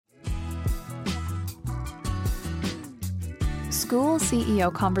School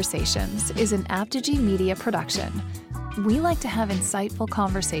CEO Conversations is an Apogee Media production. We like to have insightful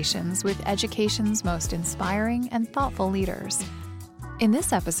conversations with education's most inspiring and thoughtful leaders. In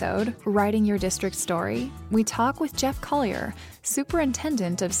this episode, Writing Your District Story, we talk with Jeff Collier,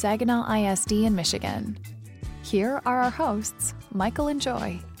 Superintendent of Saginaw ISD in Michigan. Here are our hosts, Michael and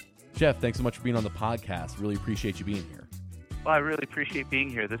Joy. Jeff, thanks so much for being on the podcast. Really appreciate you being here. Well, I really appreciate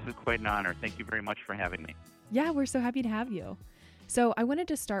being here. This is quite an honor. Thank you very much for having me. Yeah, we're so happy to have you. So I wanted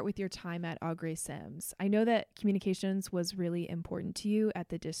to start with your time at Au-Gres-Sims. I know that communications was really important to you at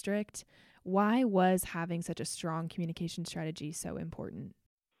the district. Why was having such a strong communication strategy so important?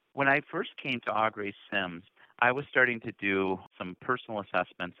 When I first came to Au-Gres-Sims, I was starting to do some personal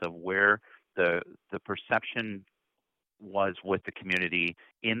assessments of where the perception was with the community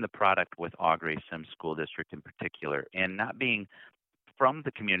in the product with Au-Gres-Sims School District in particular. And not being from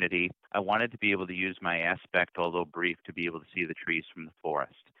the community, I wanted to be able to use my aspect, although brief, to be able to see the trees from the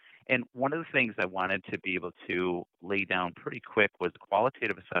forest. And one of the things I wanted to be able to lay down pretty quick was a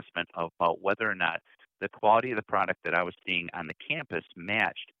qualitative assessment about whether or not the quality of the product that I was seeing on the campus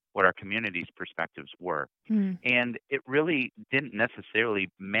matched what our community's perspectives were. And it really didn't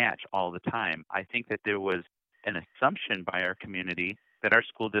necessarily match all the time. I think that there was an assumption by our community that our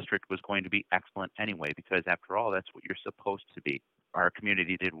school district was going to be excellent anyway, because after all, that's what you're supposed to be. Our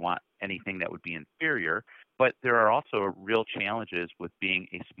community didn't want anything that would be inferior, but there are also real challenges with being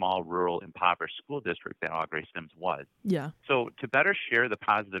a small, rural, impoverished school district that Au-Gres-Sims was. Yeah. So to better share the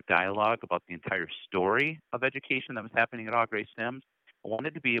positive dialogue about the entire story of education that was happening at Au-Gres-Sims, I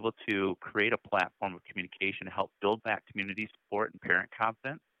wanted to be able to create a platform of communication to help build back community support and parent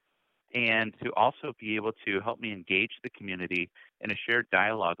confidence, and to also be able to help me engage the community in a shared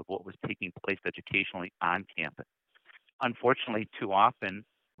dialogue of what was taking place educationally on campus. Unfortunately, too often,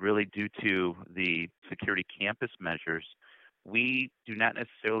 really due to the security campus measures, we do not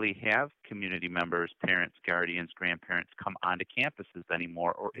necessarily have community members, parents, guardians, grandparents come onto campuses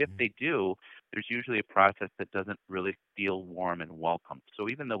anymore. Or if they do, there's usually a process that doesn't really feel warm and welcome. So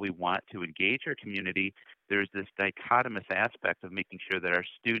even though we want to engage our community, there's this dichotomous aspect of making sure that our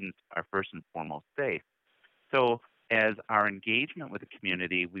students are first and foremost safe. So as our engagement with the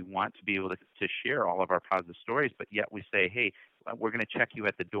community, we want to be able to share all of our positive stories, but yet we say, hey, we're going to check you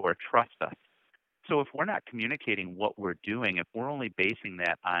at the door, trust us. So if we're not communicating what we're doing, if we're only basing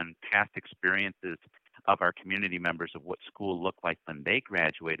that on past experiences of our community members of what school looked like when they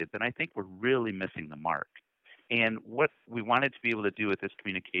graduated, then I think we're really missing the mark. And what we wanted to be able to do with this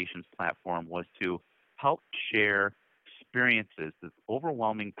communications platform was to help share experiences, the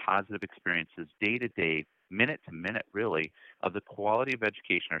overwhelming positive experiences, day to day, minute to minute, really, of the quality of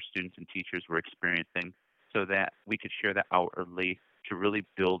education our students and teachers were experiencing, so that we could share that outwardly to really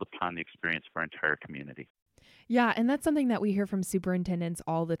build upon the experience for our entire community. Yeah, and that's something that we hear from superintendents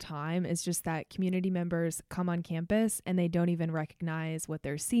all the time, is just that community members come on campus and they don't even recognize what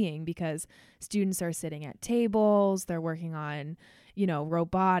they're seeing because students are sitting at tables, they're working on,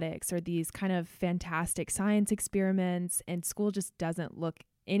 robotics or these kind of fantastic science experiments, and school just doesn't look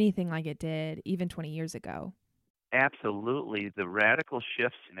anything like it did even 20 years ago. Absolutely. The radical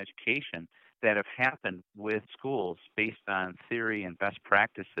shifts in education that have happened with schools based on theory and best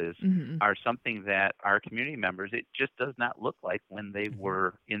practices are something that our community members, it just does not look like when they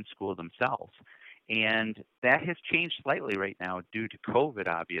were in school themselves. And that has changed slightly right now due to COVID,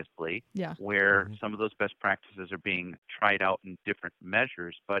 obviously, where some of those best practices are being tried out in different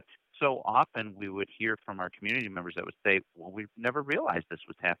measures. But so often we would hear from our community members that would say, well, we've never realized this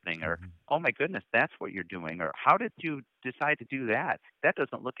was happening, or, oh my goodness, that's what you're doing, or how did you decide to do that? That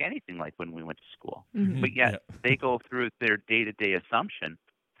doesn't look anything like when we went to school. But yet they go through their day-to-day assumption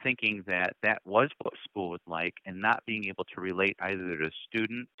thinking that that was what school was like, and not being able to relate either to the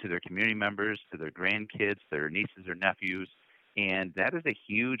student, to their community members, to their grandkids, their nieces or nephews. And that is a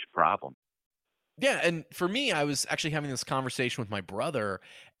huge problem. Yeah, and for me, I was actually having this conversation with my brother,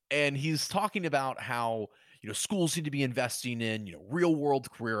 and he's talking about how schools need to be investing in real world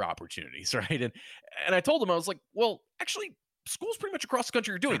career opportunities, right? And I told him, I was like, well, actually, schools pretty much across the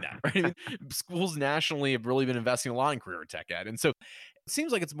country are doing that, right? I mean, schools nationally have really been investing a lot in career tech ed, and so it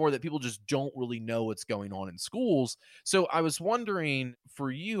seems like it's more that people just don't really know what's going on in schools. So I was wondering, for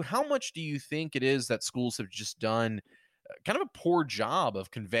you, how much do you think it is that schools have just done kind of a poor job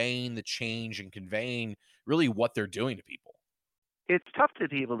of conveying the change and conveying really what they're doing to people? It's tough to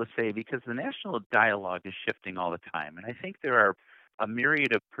be able to say because the national dialogue is shifting all the time. And I think there are a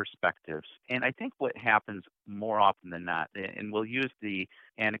myriad of perspectives. And I think what happens more often than not, and we'll use the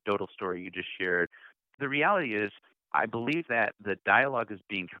anecdotal story you just shared, the reality is I believe that the dialogue is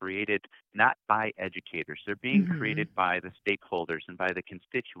being created not by educators. They're being Mhm. created by the stakeholders and by the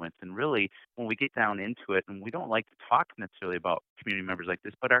constituents. And really, when we get down into it, and we don't like to talk necessarily about community members like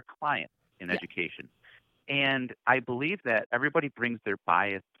this, but our clients in Yeah. education. And I believe that everybody brings their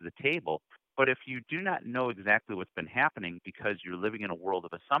bias to the table. But if you do not know exactly what's been happening because you're living in a world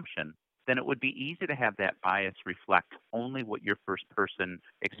of assumption, then it would be easy to have that bias reflect only what your first person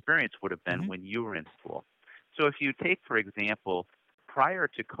experience would have been Hmm. when you were in school. So if you take, for example, prior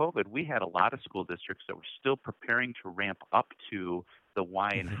to COVID, we had a lot of school districts that were still preparing to ramp up to the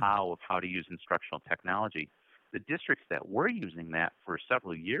why and how of how to use instructional technology. The districts that were using that for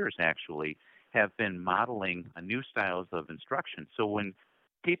several years actually have been modeling a new styles of instruction. So when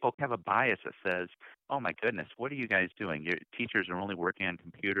people have a bias that says, "Oh my goodness, what are you guys doing? Your teachers are only working on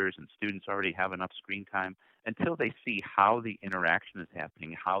computers and students already have enough screen time," until they see how the interaction is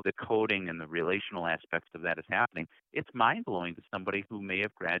happening, how the coding and the relational aspects of that is happening, it's mind-blowing to somebody who may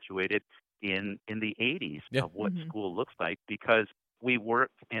have graduated in the 80s Yeah. of what Mhm. school looks like, because we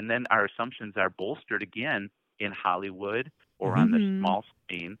work and then our assumptions are bolstered again in Hollywood or Hmm. on the Mhm. small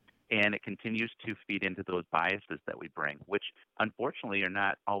screen, and it continues to feed into those biases that we bring, which unfortunately are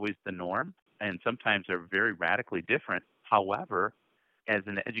not always the norm and sometimes are very radically different. However, as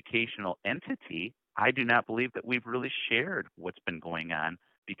an educational entity, I do not believe that we've really shared what's been going on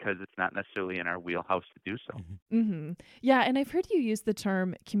because it's not necessarily in our wheelhouse to do so. Hmm. Mhm. Yeah, and I've heard you use the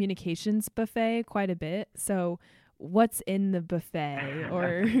term communications buffet quite a bit. So, what's in the buffet,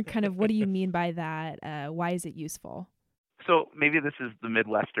 or kind of what do you mean by that? Why is it useful? So maybe this is the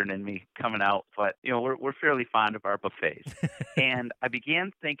Midwestern in me coming out, but we're fairly fond of our buffets. And I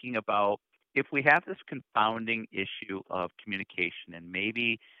began thinking about, if we have this confounding issue of communication and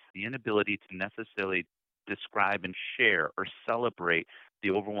maybe the inability to necessarily describe and share or celebrate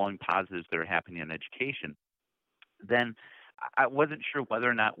the overwhelming positives that are happening in education, then I wasn't sure whether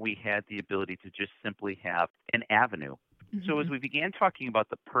or not we had the ability to just simply have an avenue. So as Mhm. we began talking about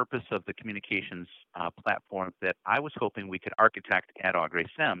the purpose of the communications platform that I was hoping we could architect at Augrey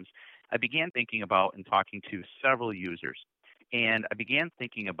Sims, I began thinking about and talking to several users. And I began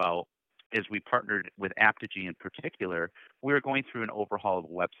thinking about, as we partnered with Apogee in particular, we were going through an overhaul of a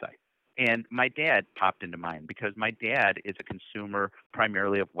website. And my dad popped into mind because my dad is a consumer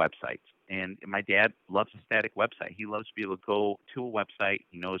primarily of websites. And my dad loves a static website. He loves to be able to go to a website.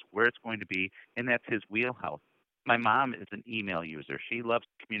 He knows where it's going to be, and that's his wheelhouse. My mom is an email user. She loves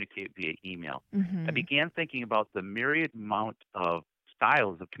to communicate via email. I Mhm. began thinking about the myriad amount of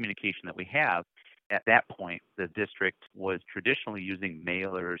styles of communication that we have. At that point, the district was traditionally using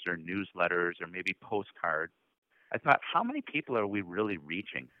mailers or newsletters or maybe postcards. I thought, how many people are we really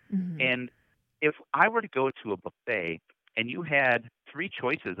reaching? Mhm. And if I were to go to a buffet and you had three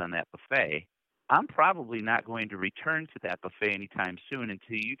choices on that buffet, I'm probably not going to return to that buffet anytime soon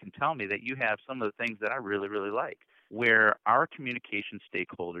until you can tell me that you have some of the things that I really, really like, where our communication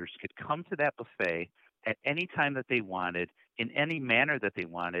stakeholders could come to that buffet at any time that they wanted, in any manner that they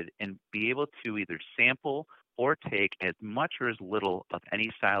wanted, and be able to either sample or take as much or as little of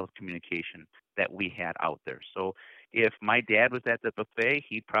any style of communication that we had out there. So if my dad was at the buffet,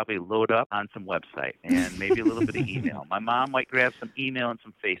 he'd probably load up on some website and maybe a little bit of email. My mom might grab some email and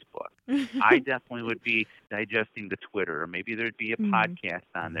some Facebook. I definitely would be digesting the Twitter, or maybe there'd be a Mhm. podcast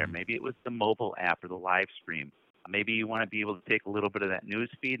on there. Hmm. Maybe it was the mobile app or the live stream. Maybe you want to be able to take a little bit of that news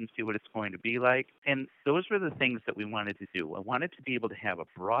feed and see what it's going to be like. And those were the things that we wanted to do. I wanted to be able to have a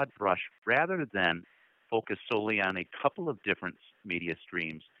broad brush rather than focus solely on a couple of different media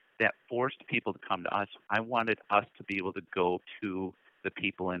streams that forced people to come to us. I wanted us to be able to go to the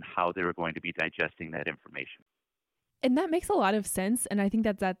people and how they were going to be digesting that information. And that makes a lot of sense. And I think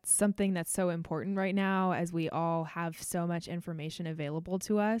that that's something that's so important right now as we all have so much information available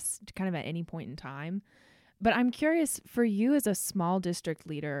to us kind of at any point in time. But I'm curious, for you as a small district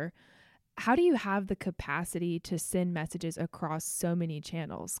leader, how do you have the capacity to send messages across so many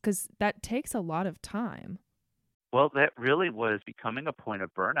channels? Because that takes a lot of time. Well, that really was becoming a point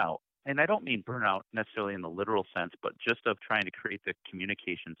of burnout. And I don't mean burnout necessarily in the literal sense, but just of trying to create the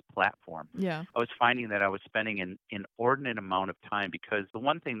communications platform. Yeah. I was finding that I was spending an inordinate amount of time, because the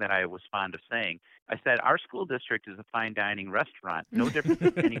one thing that I was fond of saying, I said, our school district is a fine dining restaurant, no different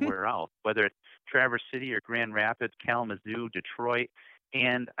than anywhere else, whether it's Traverse City or Grand Rapids, Kalamazoo, Detroit.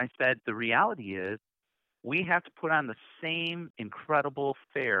 And I said, the reality is, we have to put on the same incredible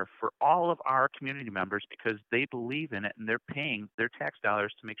fare for all of our community members because they believe in it and they're paying their tax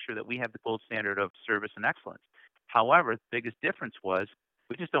dollars to make sure that we have the gold standard of service and excellence. However, the biggest difference was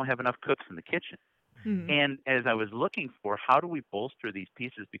we just don't have enough cooks in the kitchen. Mhm. And as I was looking for how do we bolster these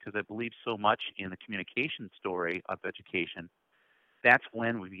pieces, because I believe so much in the communication story of education, that's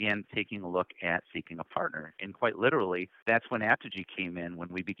when we began taking a look at seeking a partner. And quite literally, that's when Apogee came in when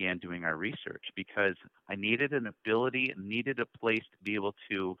we began doing our research, because I needed an ability, needed a place to be able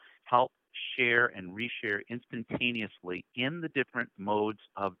to help share and reshare instantaneously in the different modes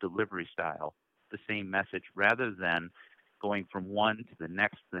of delivery style the same message, rather than going from one to the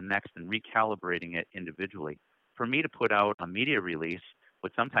next and recalibrating it individually. For me to put out a media release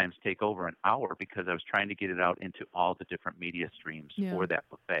would sometimes take over an hour because I was trying to get it out into all the different media streams Yeah. for that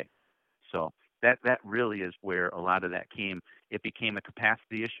buffet. So that really is where a lot of that came. It became a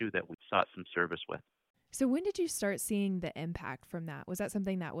capacity issue that we sought some service with. So when did you start seeing the impact from that? Was that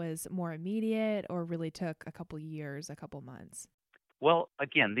something that was more immediate or really took a couple years, a couple months? Well,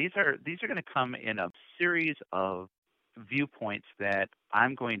 again, these are going to come in a series of viewpoints that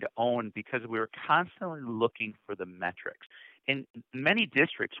I'm going to own, because we were constantly looking for the metrics. And many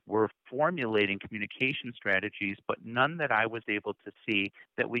districts were formulating communication strategies, but none that I was able to see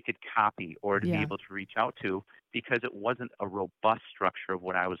that we could copy or to be Yeah. able to reach out to, because it wasn't a robust structure of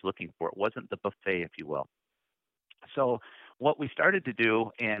what I was looking for. It wasn't the buffet, if you will. So what we started to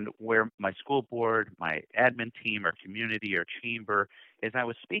do, and where my school board, my admin team, our community, our chamber, as I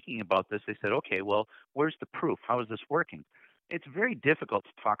was speaking about this, they said, okay, well, where's the proof? How is this working? It's very difficult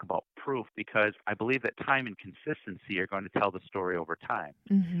to talk about proof, because I believe that time and consistency are going to tell the story over time.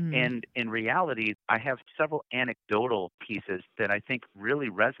 Mhm. And in reality, I have several anecdotal pieces that I think really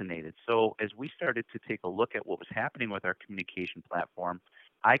resonated. So as we started to take a look at what was happening with our communication platform,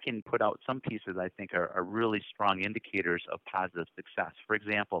 I can put out some pieces I think are really strong indicators of positive success. For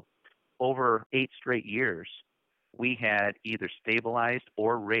example, over 8 straight years, we had either stabilized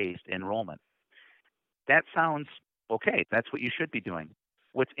or raised enrollment. That sounds okay. That's what you should be doing.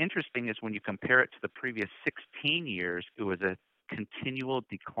 What's interesting is when you compare it to the previous 16 years, it was a continual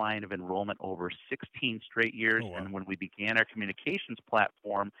decline of enrollment over 16 straight years. Oh, wow. And when we began our communications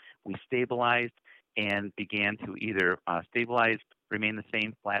platform, we stabilized and began to either stabilize, remain the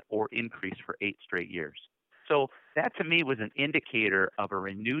same, flat, or increase for 8 straight years. So that to me was an indicator of a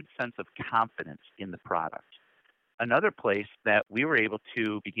renewed sense of confidence in the product. Another place that we were able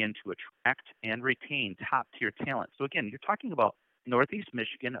to begin to attract and retain top tier talent. So again, you're talking about Northeast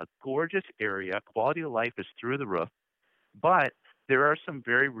Michigan, a gorgeous area. Quality of life is through the roof, but there are some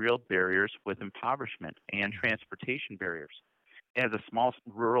very real barriers with impoverishment and transportation barriers. As a small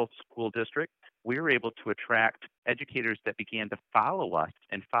rural school district, we were able to attract educators that began to follow us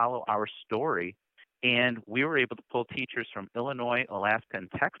and follow our story. And we were able to pull teachers from Illinois, Alaska,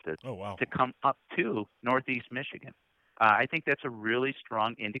 and Texas Oh, wow. to come up to Northeast Michigan. I think that's a really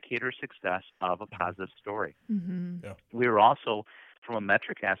strong indicator of success of a positive story. Mhm. Yeah. We were also, from a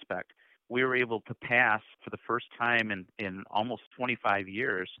metric aspect, we were able to pass for the first time in almost 25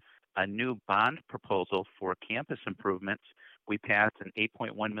 years a new bond proposal for campus improvements. We passed an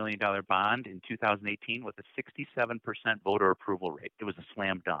 $8.1 million bond in 2018 with a 67% voter approval rate. It was a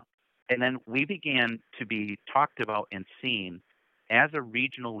slam dunk. And then we began to be talked about and seen as a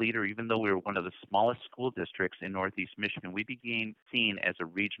regional leader. Even though we were one of the smallest school districts in Northeast Michigan, we began seen as a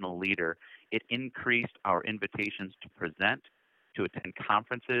regional leader. It increased our invitations to present, to attend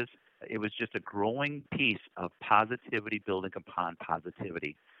conferences. It was just a growing piece of positivity building upon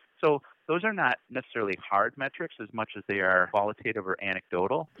positivity. So those are not necessarily hard metrics as much as they are qualitative or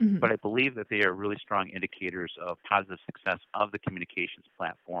anecdotal, Mhm. but I believe that they are really strong indicators of positive success of the communications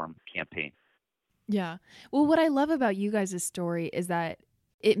platform campaign. Yeah. Well, what I love about you guys' story is that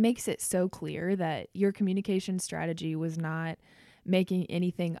it makes it so clear that your communication strategy was not making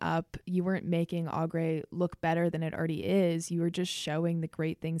anything up. You weren't making Augrey look better than it already is. You were just showing the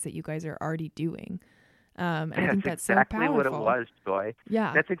great things that you guys are already doing. And I think that's so exactly what it powerful. was, Joy.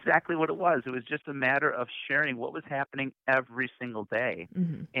 Yeah. That's exactly what it was. It was just a matter of sharing what was happening every single day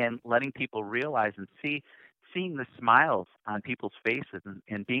Mhm. and letting people realize and seeing the smiles on people's faces,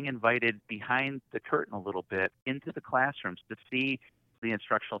 and being invited behind the curtain a little bit into the classrooms to see the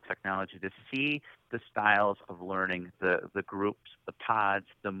instructional technology, to see the styles of learning, the groups, the pods,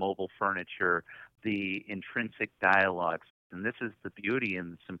 the mobile furniture, the intrinsic dialogues. And this is the beauty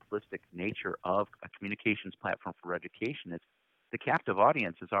and the simplistic nature of a communications platform for education. Is the captive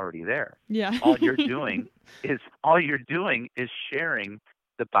audience is already there. Yeah. All you're doing is sharing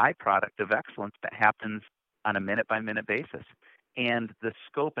the byproduct of excellence that happens on a minute by minute basis. And the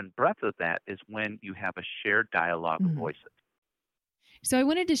scope and breadth of that is when you have a shared dialogue of Mhm. voices. So I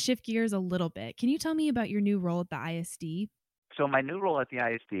wanted to shift gears a little bit. Can you tell me about your new role at the ISD? So my new role at the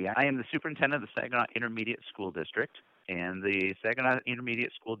ISD, I am the superintendent of the Saginaw Intermediate School District. And the Saginaw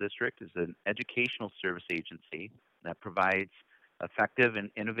Intermediate School District is an educational service agency that provides effective and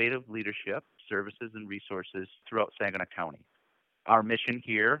innovative leadership, services, and resources throughout Saginaw County. Our mission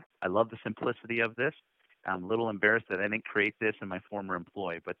here, I love the simplicity of this. I'm a little embarrassed that I didn't create this in my former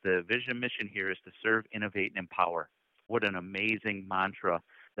employ, but the vision mission here is to serve, innovate, and empower. What an amazing mantra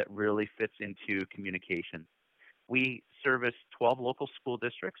that really fits into communication. We service 12 local school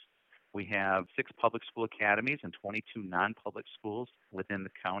districts. We have 6 public school academies and 22 non-public schools within the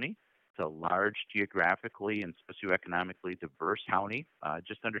county. It's a large geographically and socioeconomically diverse county,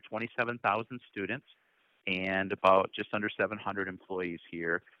 just under 27,000 students and about just under 700 employees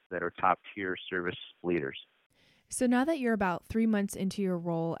here that are top tier service leaders. So now that you're about 3 months into your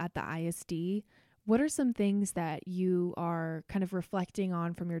role at the ISD, what are some things that you are kind of reflecting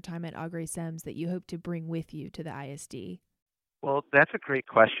on from your time at Au-Gres-Sims that you hope to bring with you to the ISD? Well, that's a great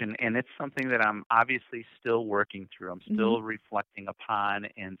question, and it's something that I'm obviously still working through. I'm still reflecting upon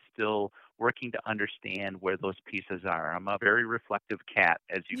and still working to understand where those pieces are. I'm a very reflective cat,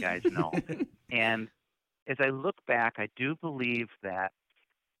 as you guys know. And as I look back, I do believe that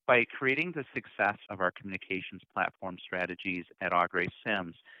by creating the success of our communications platform strategies at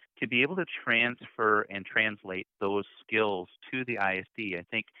Au-Gres-Sims, to be able to transfer and translate those skills to the ISD, I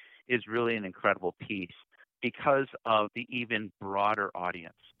think is really an incredible piece because of the even broader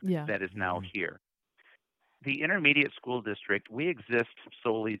audience that is now here. The Intermediate School District, we exist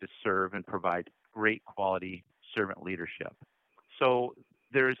solely to serve and provide great quality servant leadership. So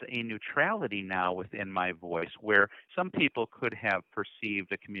there's a neutrality now within my voice where some people could have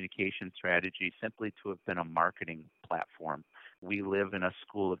perceived a communication strategy simply to have been a marketing platform. We live in a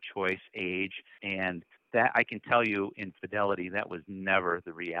school of choice age, and that I can tell you in fidelity, that was never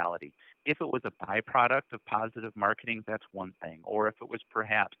the reality. If it was a byproduct of positive marketing, that's one thing. Or if it was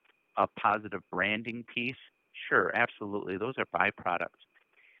perhaps a positive branding piece, sure, absolutely, those are byproducts.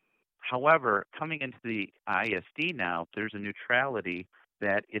 However, coming into the ISD now, there's a neutrality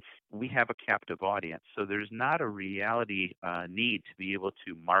that we have a captive audience. So there's not a reality need to be able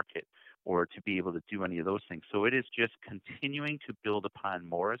to market or to be able to do any of those things. So it is just continuing to build upon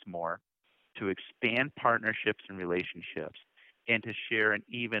more is more, to expand partnerships and relationships, and to share an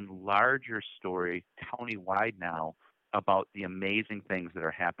even larger story countywide now about the amazing things that are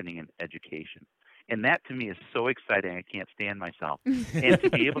happening in education. And that to me is so exciting, I can't stand myself. And to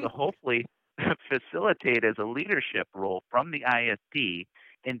be able to hopefully facilitate as a leadership role from the ISD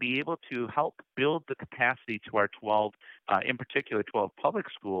and be able to help build the capacity to our 12, in particular 12 public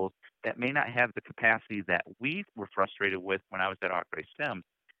schools that may not have the capacity that we were frustrated with when I was at Au-Gres-Sims,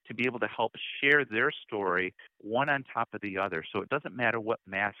 to be able to help share their story one on top of the other. So it doesn't matter what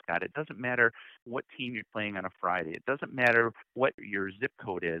mascot, it doesn't matter what team you're playing on a Friday, it doesn't matter what your zip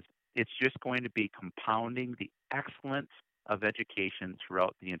code is. It's just going to be compounding the excellence of education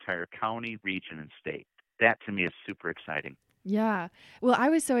throughout the entire county, region, and state. That to me is super exciting. Yeah. Well, I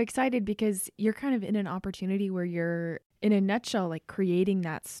was so excited because you're kind of in an opportunity where you're, in a nutshell, like creating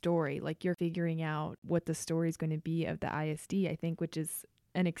that story. Like you're figuring out what the story is going to be of the ISD, I think, which is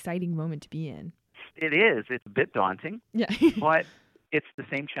an exciting moment to be in. It is. It's a bit daunting. Yeah. But it's the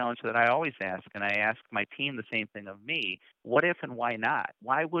same challenge that I always ask, and I ask my team the same thing of me. What if and why not?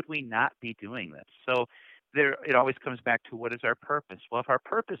 Why would we not be doing this? So it always comes back to what is our purpose? Well, if our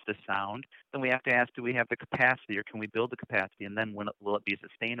purpose is sound, then we have to ask, do we have the capacity or can we build the capacity, and then will it be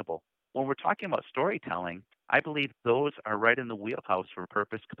sustainable? When we're talking about storytelling, I believe those are right in the wheelhouse for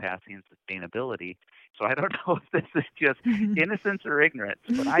purpose, capacity, and sustainability. So I don't know if this is just innocence or ignorance,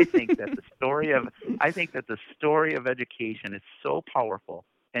 but I think that the story of education is so powerful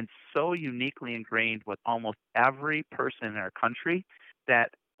and so uniquely ingrained with almost every person in our country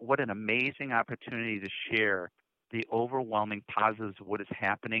that what an amazing opportunity to share the overwhelming positives of what is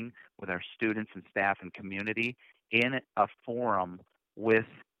happening with our students and staff and community in a forum with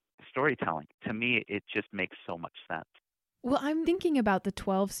storytelling. To me, it just makes so much sense. Well, I'm thinking about the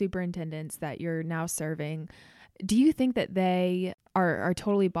 12 superintendents that you're now serving. Do you think that they are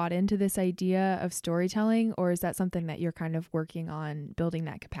totally bought into this idea of storytelling, or is that something that you're kind of working on building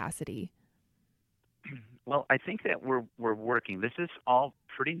that capacity? Well, I think that we're working. This is all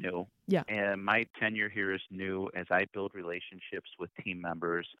pretty new. Yeah. And my tenure here is new as I build relationships with team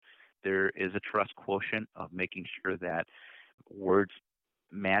members. There is a trust quotient of making sure that words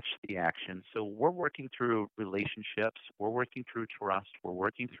match the action. So we're working through relationships. We're working through trust. We're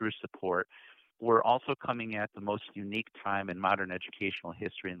working through support. We're also coming at the most unique time in modern educational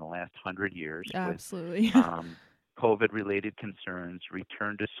history in the last 100 years. Absolutely. With COVID-related concerns,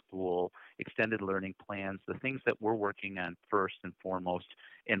 return to school, extended learning plans, the things that we're working on first and foremost,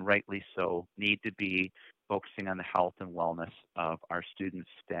 and rightly so, need to be focusing on the health and wellness of our students,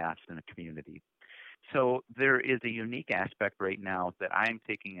 staff, and the community. So there is a unique aspect right now that I'm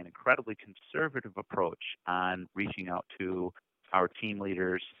taking an incredibly conservative approach on reaching out to our team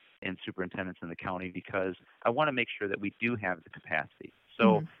leaders and superintendents in the county because I want to make sure that we do have the capacity.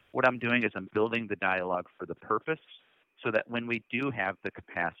 So what I'm doing is I'm building the dialogue for the purpose so that when we do have the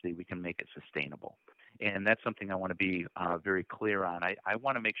capacity, we can make it sustainable. And that's something I want to be very clear on. I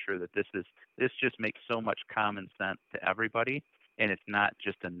want to make sure that this just makes so much common sense to everybody, and it's not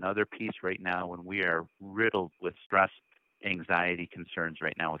just another piece right now when we are riddled with stress, anxiety, concerns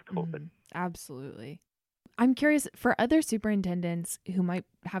right now with COVID. Absolutely. I'm curious, for other superintendents who might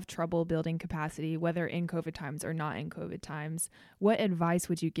have trouble building capacity, whether in COVID times or not in COVID times, what advice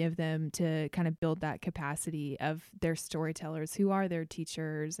would you give them to kind of build that capacity of their storytellers? Who are their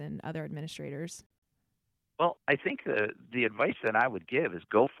teachers and other administrators? Well, I think the advice that I would give is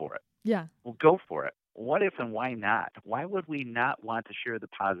go for it. Yeah. Well, go for it. What if and why not? Why would we not want to share the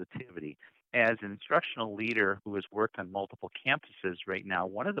positivity? As an instructional leader who has worked on multiple campuses right now,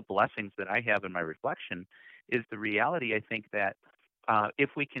 one of the blessings that I have in my reflection is the reality, I think, that if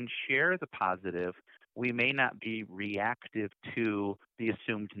we can share the positive, we may not be reactive to the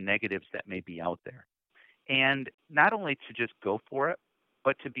assumed negatives that may be out there. And not only to just go for it,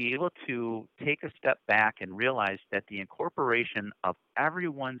 but to be able to take a step back and realize that the incorporation of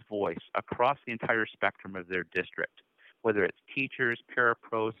everyone's voice across the entire spectrum of their district, whether it's teachers,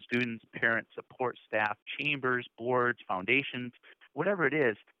 parapros, students, parents, support staff, chambers, boards, foundations, whatever it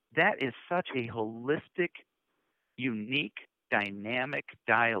is, that is such a holistic, unique, dynamic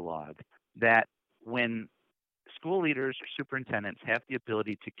dialogue that when school leaders or superintendents have the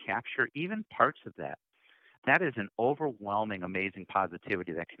ability to capture even parts of that, that is an overwhelming, amazing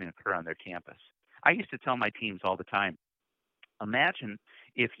positivity that can occur on their campus. I used to tell my teams all the time, imagine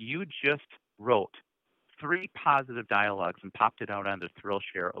if you just wrote 3 positive dialogues and popped it out on the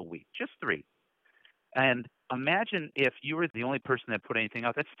ThrillShare a week, just 3. And imagine if you were the only person that put anything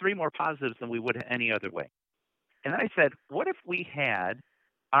out. That's 3 more positives than we would any other way. And then I said, what if we had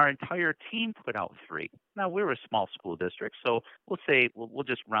our entire team put out 3? Now, we're a small school district, so we'll say we'll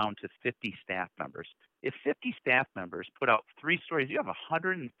just round to 50 staff members. If 50 staff members put out 3 stories, you have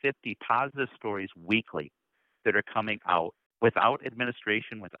 150 positive stories weekly that are coming out without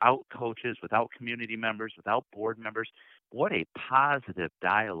administration, without coaches, without community members, without board members. What a positive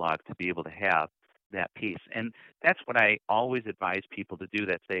dialogue to be able to have that piece. And that's what I always advise people to do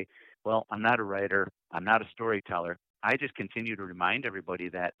that say, well, I'm not a writer, I'm not a storyteller. I just continue to remind everybody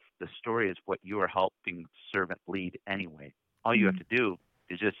that the story is what you are helping servant lead anyway. All you have to do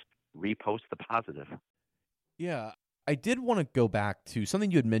is just repost the positive. Yeah, I did want to go back to something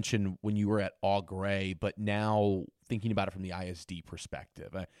you had mentioned when you were at Au Gres, but now thinking about it from the ISD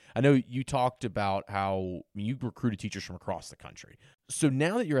perspective. I know you talked about how you recruited teachers from across the country. So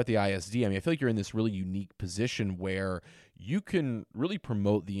now that you're at the ISD, I feel like you're in this really unique position where you can really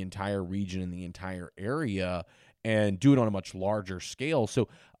promote the entire region and the entire area and do it on a much larger scale. So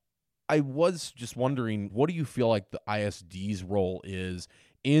I was just wondering, what do you feel like the ISD's role is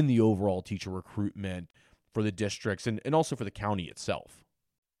in the overall teacher recruitment for the districts and also for the county itself?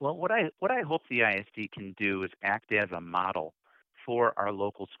 Well, what I hope the ISD can do is act as a model for our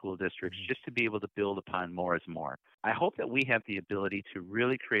local school districts just to be able to build upon more is more. I hope that we have the ability to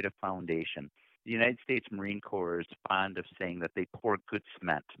really create a foundation. The United States Marine Corps is fond of saying that they pour good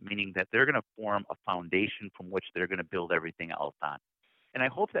cement, meaning that they're going to form a foundation from which they're going to build everything else on. And I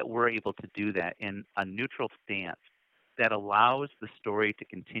hope that we're able to do that in a neutral stance that allows the story to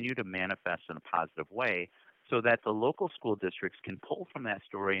continue to manifest in a positive way so that the local school districts can pull from that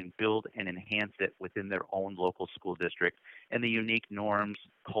story and build and enhance it within their own local school district and the unique norms,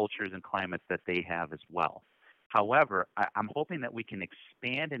 cultures, and climates that they have as well. However, I'm hoping that we can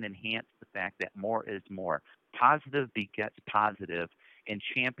expand and enhance the fact that more is more. Positive begets positive, and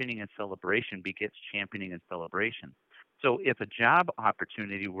championing and celebration begets championing and celebration. So if a job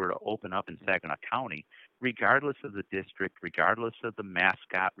opportunity were to open up in Saginaw County, regardless of the district, regardless of the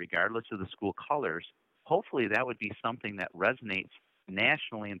mascot, regardless of the school colors, hopefully that would be something that resonates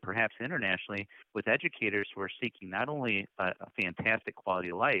nationally and perhaps internationally with educators who are seeking not only a fantastic quality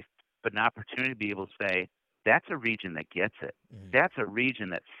of life, but an opportunity to be able to say, that's a region that gets it. That's a region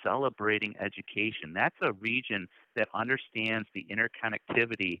that's celebrating education. That's a region that understands the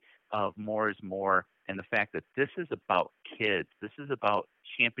interconnectivity of more is more and the fact that this is about kids. This is about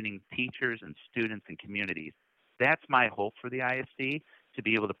championing teachers and students and communities. That's my hope for the ISD, to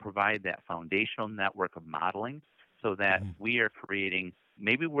be able to provide that foundational network of modeling so that we are creating,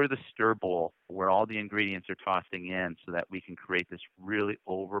 maybe we're the stir bowl where all the ingredients are tossing in so that we can create this really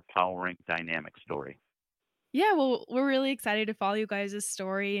overpowering dynamic story. Yeah, well, we're really excited to follow you guys'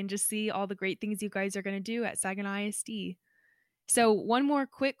 story and just see all the great things you guys are going to do at Saginaw ISD. So, one more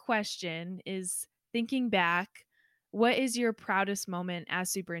quick question is, thinking back, what is your proudest moment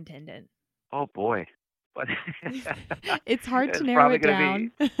as superintendent? Oh boy. But It's hard to it's narrow probably it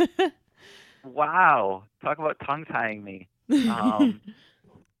going to down. be, wow, talk about tongue tying me.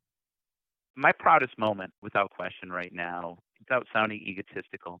 My proudest moment, without question, right now, without sounding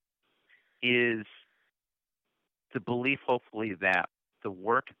egotistical, is the belief, hopefully, that the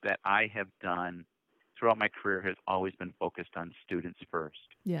work that I have done throughout my career has always been focused on students first.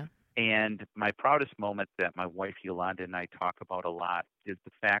 Yeah. And my proudest moment that my wife Yolanda and I talk about a lot is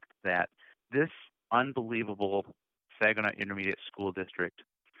the fact that this unbelievable Saginaw Intermediate School District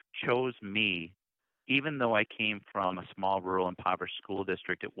chose me. Even though I came from a small, rural, impoverished school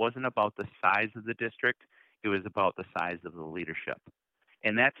district, it wasn't about the size of the district. It was about the size of the leadership.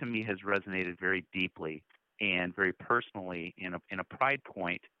 And that, to me, has resonated very deeply and very personally in a pride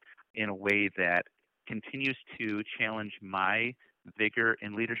point, in a way that continues to challenge my vigor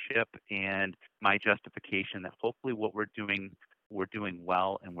in leadership and my justification that hopefully what we're doing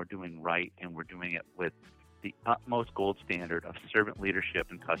well, and we're doing right, and we're doing it with the utmost gold standard of servant leadership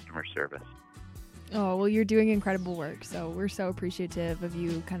and customer service. Oh, well, you're doing incredible work. So we're so appreciative of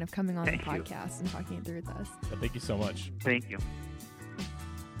you kind of coming on Thank the you. podcast and talking it through with us. Thank you so much. Thank you.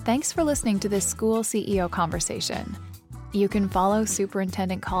 Thanks for listening to this school CEO conversation. You can follow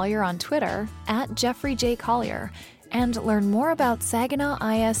Superintendent Collier on Twitter at Jeffrey J. Collier and learn more about Saginaw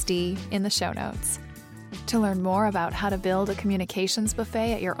ISD in the show notes. To learn more about how to build a communications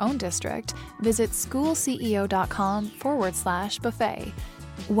buffet at your own district, visit schoolceo.com/buffet.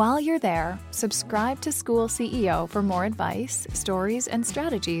 While you're there, subscribe to School CEO for more advice, stories, and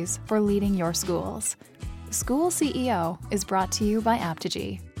strategies for leading your schools. School CEO is brought to you by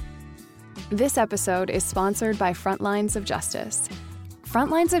Apogee. This episode is sponsored by Frontlines of Justice.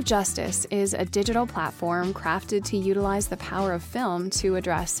 Frontlines of Justice is a digital platform crafted to utilize the power of film to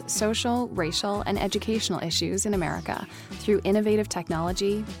address social, racial, and educational issues in America through innovative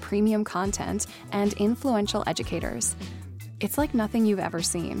technology, premium content, and influential educators. It's like nothing you've ever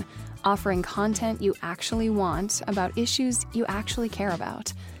seen, offering content you actually want about issues you actually care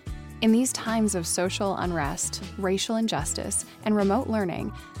about. In these times of social unrest, racial injustice, and remote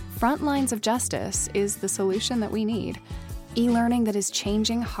learning, Frontlines of Justice is the solution that we need. E-learning that is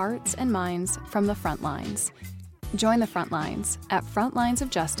changing hearts and minds from the front lines. Join the front lines at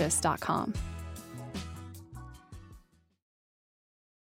frontlinesofjustice.com.